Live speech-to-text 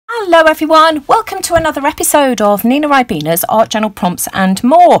Hello everyone, welcome to another episode of Nina Ribena's Art Journal Prompts and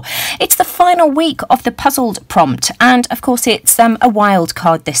More. It's the final week of the puzzled prompt, and of course it's a wild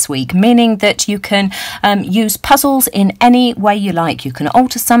card this week, meaning that you can use puzzles in any way you like. You can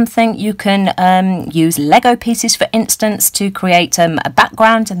alter something, you can use Lego pieces for instance to create a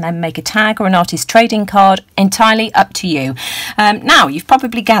background and then make a tag or an artist trading card, entirely up to you. Now you've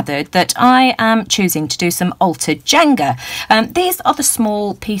probably gathered that I am choosing to do some altered Jenga. These are the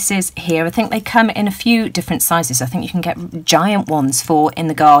small pieces here. I think they come in a few different sizes. I think you can get giant ones for in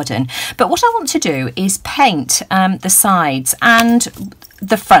the garden. But what I want to do is paint the sides and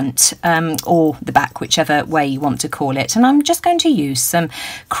the front or the back, whichever way you want to call it, and I'm just going to use some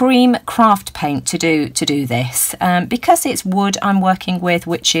cream craft paint to do this because it's wood I'm working with,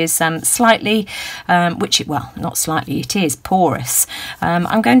 which is slightly not slightly, it is porous.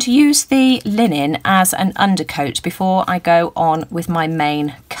 I'm going to use the linen as an undercoat before I go on with my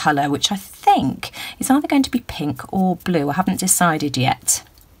main colour, which I think is either going to be pink or blue. I haven't decided yet,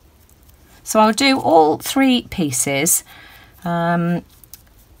 so I'll do all three pieces.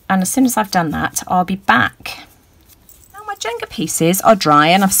 And as soon as I've done that, I'll be back. Now my Jenga pieces are dry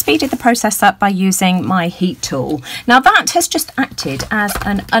and I've speeded the process up by using my heat tool. Now that has just acted as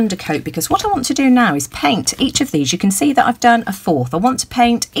an undercoat because what I want to do now is paint each of these. You can see that I've done a fourth. I want to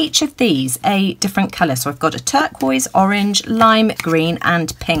paint each of these a different colour. So I've got a turquoise, orange, lime green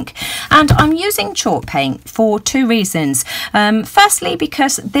and pink. And I'm using chalk paint for two reasons. Firstly,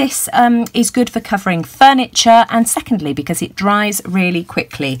 because this is good for covering furniture, and secondly, because it dries really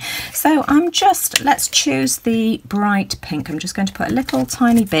quickly. So let's choose the bright pink. I'm just going to put a little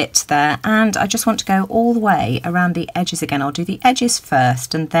tiny bit there, and I just want to go all the way around the edges again. I'll do the edges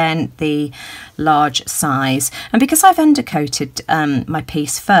first and then the large size. And because I've undercoated my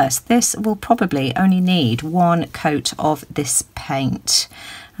piece first, this will probably only need one coat of this paint.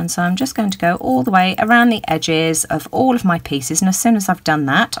 And so I'm just going to go all the way around the edges of all of my pieces, and as soon as I've done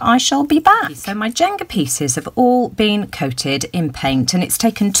that I shall be back. So my Jenga pieces have all been coated in paint, and it's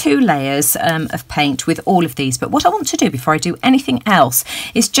taken 2 layers of paint with all of these. But what I want to do before I do anything else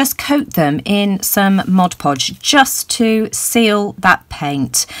is just coat them in some Mod Podge just to seal that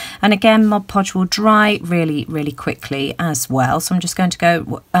paint. And again, Mod Podge will dry really quickly as well. So I'm just going to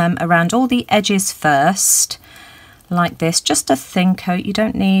go around all the edges first, like this, just a thin coat. You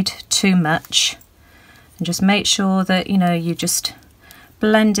don't need too much, and just make sure that you just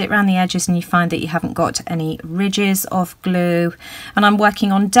blend it around the edges and you find that you haven't got any ridges of glue. And I'm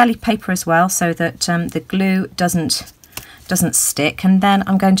working on deli paper as well so that the glue doesn't stick. And then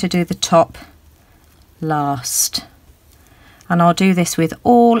I'm going to do the top last, and I'll do this with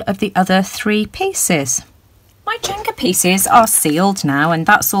all of the other 3 pieces. My Jenga pieces are sealed now, and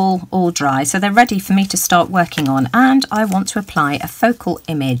that's all dry, so they're ready for me to start working on. And I want to apply a focal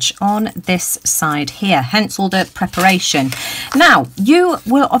image on this side here, hence all the preparation. Now you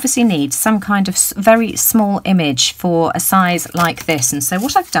will obviously need some kind of very small image for a size like this, and so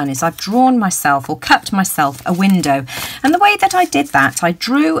what I've done is I've drawn myself, or cut myself, a window. And the way that I did that, I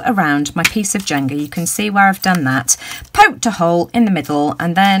drew around my piece of Jenga. You can see where I've done that, poked a hole in the middle,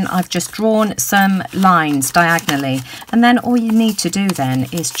 and then I've just drawn some lines diagonally. And then all you need to do then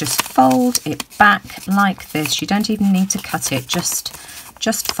is just fold it back like this. You don't even need to cut it,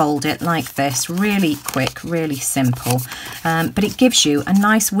 just fold it like this. Really quick, really simple, but it gives you a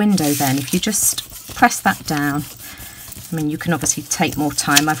nice window then if you just press that down. I mean, you can obviously take more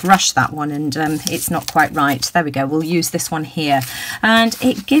time. I've rushed that one and it's not quite right. There we go. We'll use this one here. And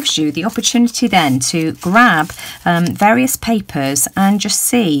it gives you the opportunity then to grab various papers and just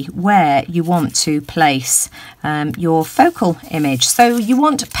see where you want to place your focal image. So you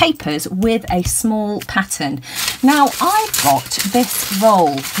want papers with a small pattern. Now I've got this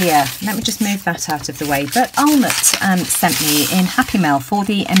roll here. Let me just move that out of the way. That Almut sent me in Happy Mail for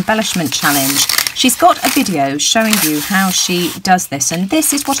the embellishment challenge. She's got a video showing you how she does this, and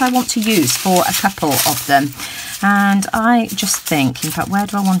this is what I want to use for a couple of them. And I just think, in fact, where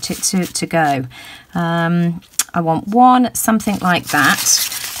do I want it to go? I want one something like that,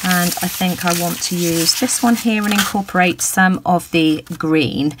 and I think I want to use this one here and incorporate some of the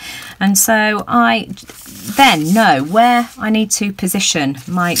green. And so I then know where I need to position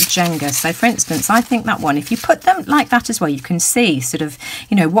my Jenga. So for instance, I think that one, if you put them like that as well, you can see sort of,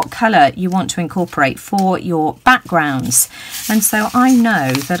 what colour you want to incorporate for your backgrounds. And so I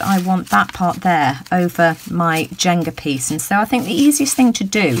know that I want that part there over my Jenga piece. And so I think the easiest thing to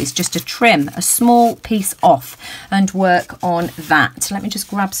do is just to trim a small piece off and work on that. Let me just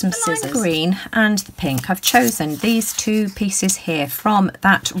grab grab some scissors. Green and the pink. I've chosen these two pieces here from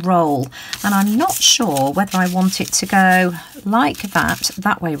that roll, and I'm not sure whether I want it to go like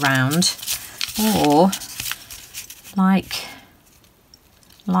that way round, or like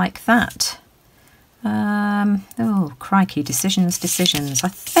that. Oh crikey, decisions. I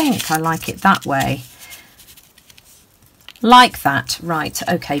think I like it that way. Like that. Right,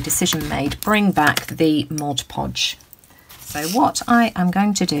 okay, decision made. Bring back the Mod Podge. So what I am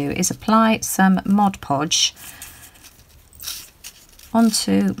going to do is apply some Mod Podge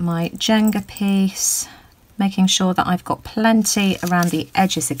onto my Jenga piece, making sure that I've got plenty around the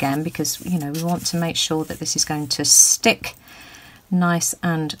edges again, because, you know, we want to make sure that this is going to stick nice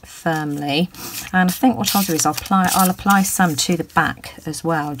and firmly. And I think what I'll do is I'll apply some to the back as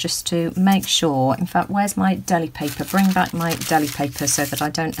well, just to make sure. In fact, where's my deli paper? Bring back my deli paper so that I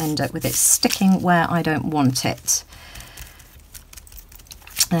don't end up with it sticking where I don't want it.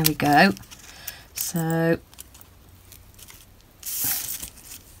 There we go. So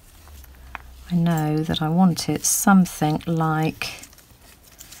I know that I want it something like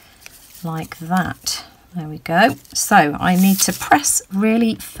that. There we go. So I need to press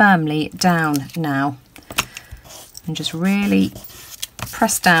really firmly down now, and just really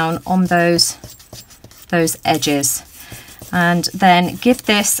press down on those edges, and then give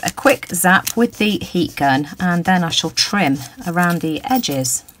this a quick zap with the heat gun, and then I shall trim around the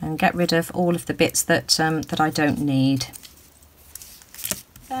edges and get rid of all of the bits that I don't need.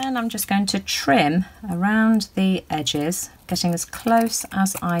 Then I'm just going to trim around the edges, getting as close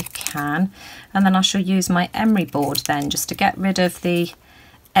as I can, and then I shall use my emery board then just to get rid of the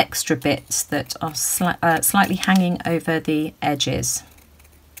extra bits that are slightly hanging over the edges.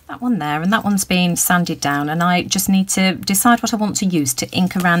 That one there, and that one's been sanded down, and I just need to decide what I want to use to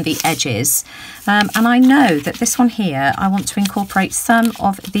ink around the edges. And I know that this one here, I want to incorporate some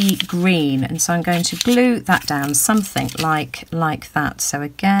of the green, and so I'm going to glue that down, something like that. So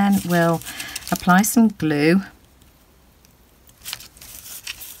again, we'll apply some glue.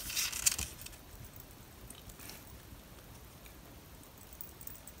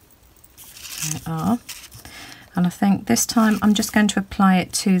 There we are. And I think this time I'm just going to apply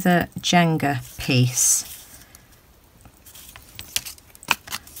it to the Jenga piece.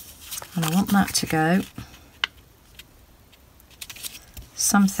 And I want that to go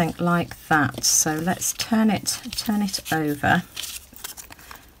something like that. So let's turn it over.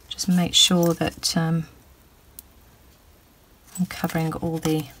 Just make sure that I'm covering all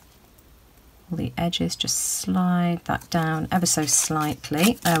the edges. Just slide that down ever so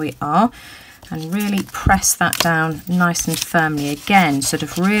slightly. There we are. And really press that down nice and firmly again, sort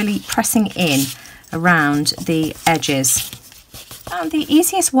of really pressing in around the edges. And the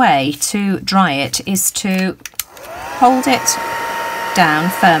easiest way to dry it is to hold it down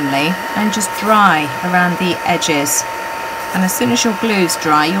firmly and just dry around the edges. And as soon as your glue's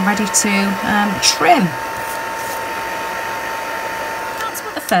dry, you're ready to trim.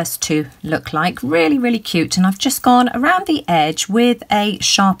 First two look like really cute, and I've just gone around the edge with a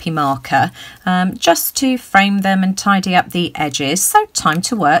Sharpie marker just to frame them and tidy up the edges. So time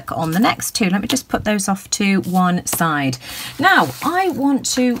to work on the next two. Let me just put those off to one side. Now I want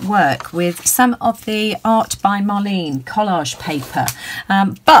to work with some of the Art by Marlene collage paper,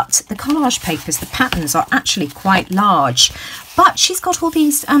 but the collage papers, the patterns are actually quite large. But she's got all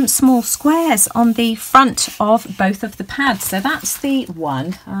these small squares on the front of both of the pads. So that's the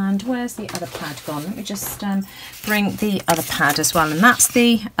one. And where's the other pad gone? Let me just bring the other pad as well. And that's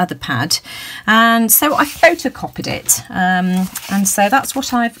the other pad. And so I photocopied it. And so that's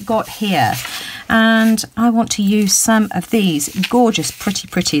what I've got here. And I want to use some of these gorgeous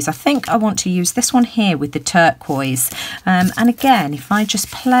pretties. I think I want to use this one here with the turquoise. And again, if I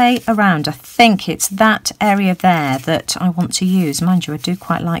just play around, I think it's that area there that I want to use. Mind you, I do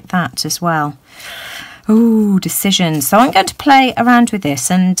quite like that as well. Ooh, decisions. So I'm going to play around with this,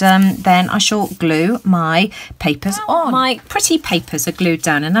 and then I shall glue my papers on. My pretty papers are glued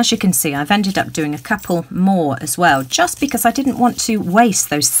down, and as you can see, I've ended up doing a couple more as well, just because I didn't want to waste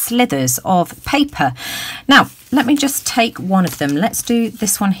those slithers of paper. Now, let me just take one of them. Let's do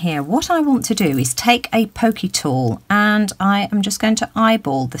this one here. What I want to do is take a pokey tool, and I am just going to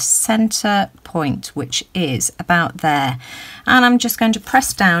eyeball the centre point, which is about there. And I'm just going to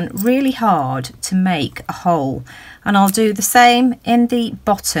press down really hard to make a hole. And I'll do the same in the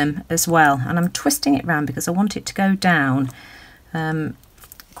bottom as well. And I'm twisting it round because I want it to go down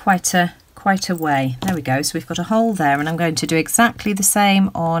quite a way. There we go. So we've got a hole there, and I'm going to do exactly the same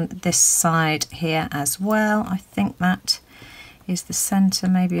on this side here as well. I think that is the centre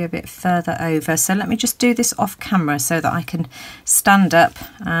maybe a bit further over. So let me just do this off camera so that I can stand up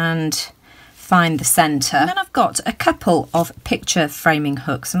and find the centre. And then I've got a couple of picture framing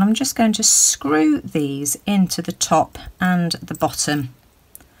hooks, and I'm just going to screw these into the top and the bottom.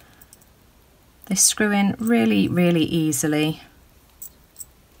 They screw in really, really easily.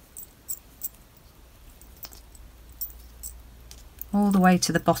 All the way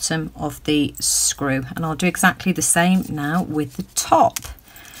to the bottom of the screw, and I'll do exactly the same now with the top,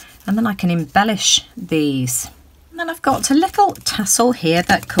 and then I can embellish these. And then I've got a little tassel here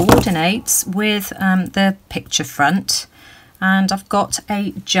that coordinates with the picture front, and I've got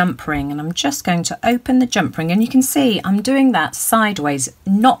a jump ring, and I'm just going to open the jump ring, and you can see I'm doing that sideways,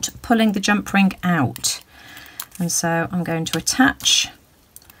 not pulling the jump ring out. And so I'm going to attach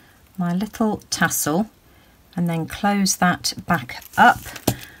my little tassel and then close that back up.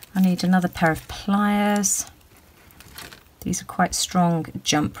 I need another pair of pliers. These are quite strong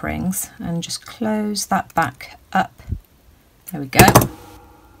jump rings, and just close that back up. There we go.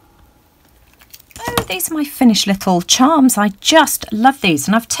 Oh, these are my finished little charms. I just love these,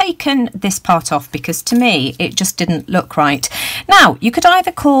 and I've taken this part off because to me it just didn't look right. Now, you could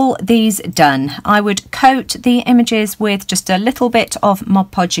either call these done. I would coat the images with just a little bit of Mod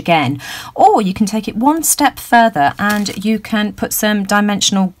Podge again, or you can take it one step further and you can put some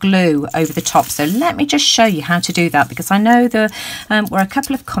dimensional glue over the top. So let me just show you how to do that, because I know there were a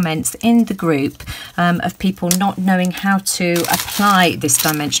couple of comments in the group of people not knowing how to apply this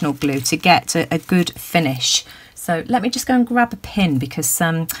dimensional glue to get a good finish. So let me just go and grab a pin, because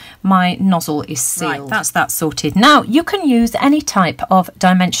my nozzle is sealed. Right, that's that sorted. Now you can use any type of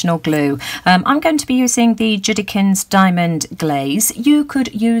dimensional glue. I'm going to be using the Judikins Diamond Glaze. You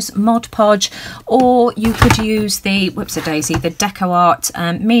could use Mod Podge, or you could use the whoops-a-daisy, the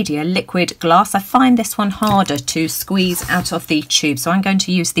DecoArt Media Liquid Glass. I find this one harder to squeeze out of the tube, so I'm going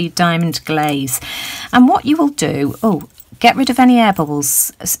to use the Diamond Glaze. And what you will do, get rid of any air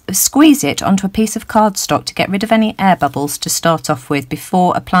bubbles. Squeeze it onto a piece of cardstock to get rid of any air bubbles to start off with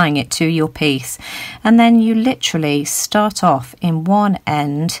before applying it to your piece. And then you literally start off in one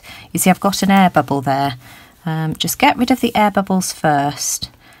end. You see I've got an air bubble there. Just get rid of the air bubbles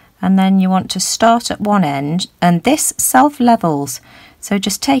first. And then you want to start at one end, and this self-levels. So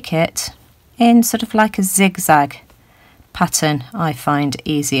just take it in sort of like a zigzag pattern, I find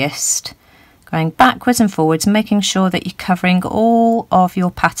easiest. Going backwards and forwards, making sure that you're covering all of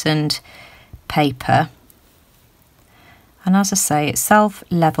your patterned paper. And as I say, it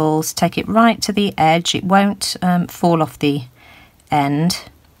self-levels. Take it right to the edge. It won't fall off the end.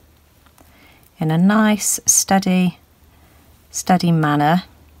 In a nice, steady manner.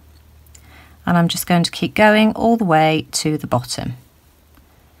 And I'm just going to keep going all the way to the bottom.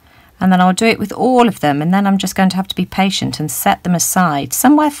 And then I'll do it with all of them, and then I'm just going to have to be patient and set them aside.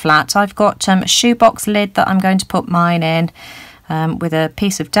 Somewhere flat, I've got a shoebox lid that I'm going to put mine in with a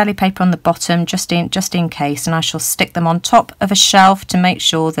piece of deli paper on the bottom just in case, and I shall stick them on top of a shelf to make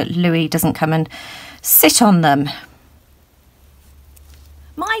sure that Louis doesn't come and sit on them.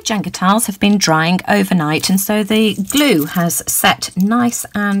 My Jenga tiles have been drying overnight, and so the glue has set nice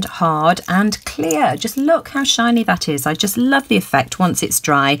and hard and clear. Just look how shiny that is. I just love the effect once it's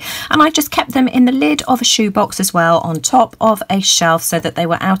dry. And I just kept them in the lid of a shoebox as well, on top of a shelf, so that they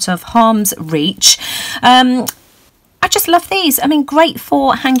were out of harm's reach. I just love these. I mean, great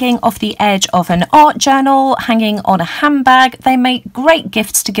for hanging off the edge of an art journal, hanging on a handbag. They make great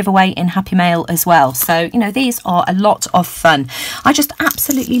gifts to give away in Happy Mail as well. So, you know, these are a lot of fun. I just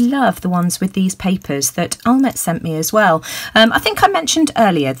absolutely love the ones with these papers that Almet sent me as well. I think I mentioned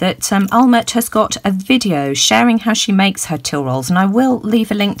earlier that Almet has got a video sharing how she makes her till rolls, and I will leave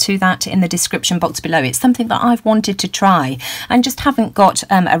a link to that in the description box below. It's something that I've wanted to try and just haven't got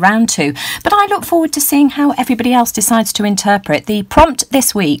around to. But I look forward to seeing how everybody else decides to interpret. The prompt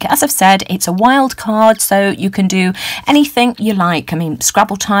this week, as I've said, it's a wild card, so you can do anything you like. I mean,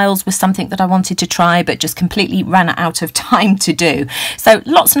 Scrabble tiles was something that I wanted to try but just completely ran out of time to do. So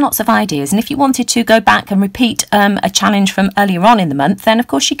lots and lots of ideas, and if you wanted to go back and repeat a challenge from earlier on in the month, then of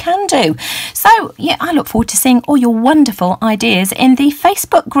course you can do. So yeah, I look forward to seeing all your wonderful ideas in the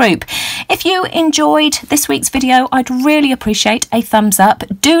Facebook group. If you enjoyed this week's video, I'd really appreciate a thumbs up.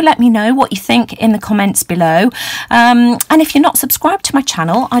 Do let me know what you think in the comments below. And if you're not subscribed to my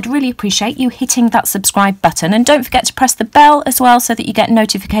channel, I'd really appreciate you hitting that subscribe button, and don't forget to press the bell as well so that you get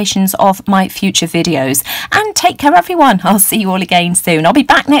notifications of my future videos. And take care everyone, I'll see you all again soon. I'll be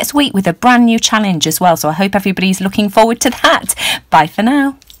back next week with a brand new challenge as well, so I hope everybody's looking forward to that. Bye for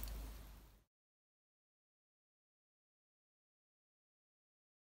now.